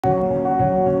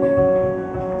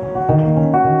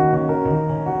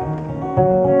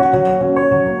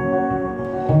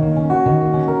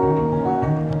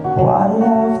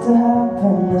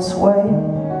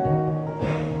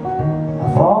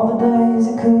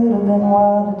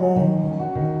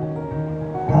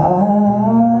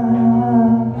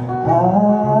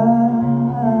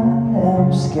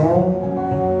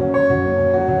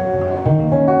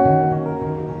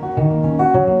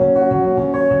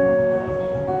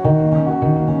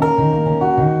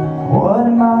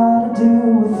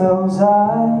those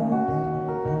eyes.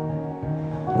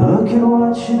 Look at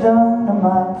what you done to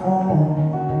my pride.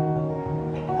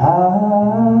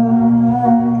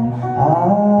 I'm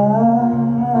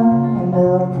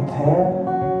ill prepared.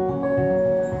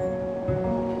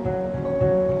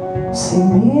 See,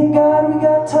 me and God, we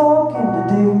got talking to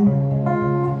do.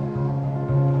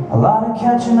 A lot of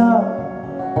catching up,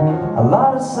 a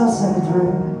lot of sussing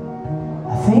through.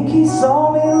 I think he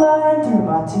saw me lying through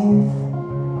my teeth.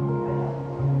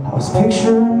 I was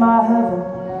picturing my heaven,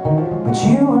 but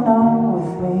you were not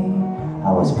with me.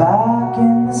 I was back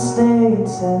in the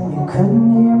States and you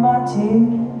couldn't hear my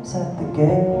tears at the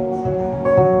gate.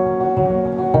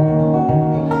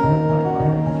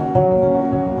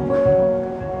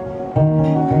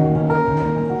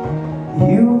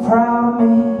 You were proud of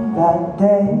me that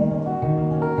day.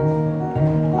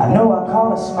 I know I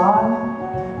caught a smile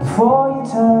before you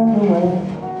turned away,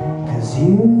 'cause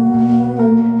you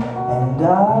and I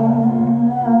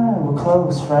were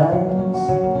close friends.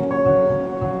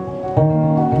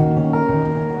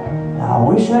 Now I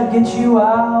wish I'd get you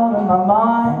out of my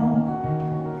mind.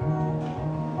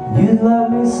 You'd let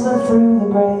me slip through the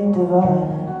great divide.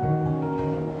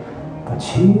 But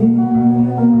you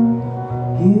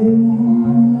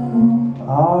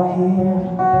are here.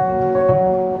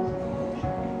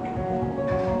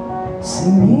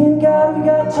 See, me and God, we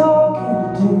got talking to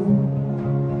do.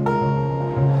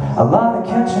 A lot of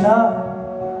catching up,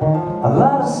 a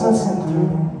lot of sussing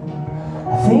through.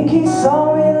 I think he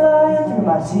saw me lying through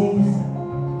my teeth.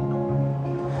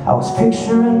 I was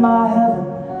picturing my heaven,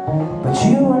 but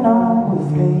you were not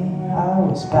with me. I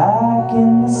was back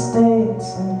in the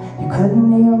States and you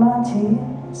couldn't hear my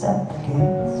tears at the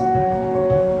gates.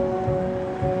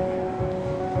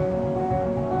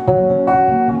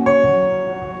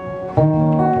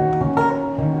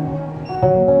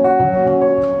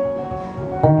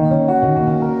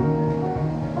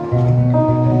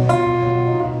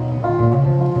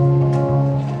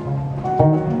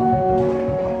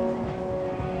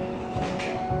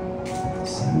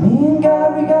 Me and God,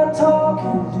 we got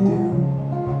talking to do.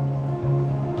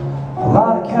 A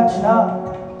lot of catching up,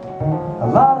 a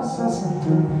lot of sussing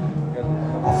through.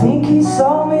 I think he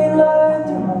saw me lying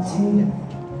through my teeth.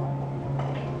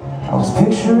 I was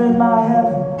picturing my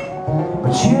heaven,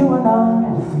 but you were not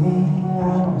with me. I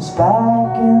was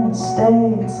back in the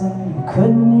States and you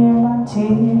couldn't hear my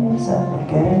tears at the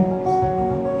gates.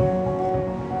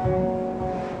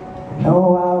 No,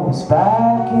 I was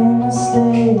back in the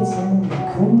States and you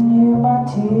couldn't hear my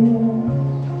tears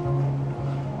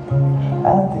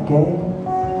at the gate.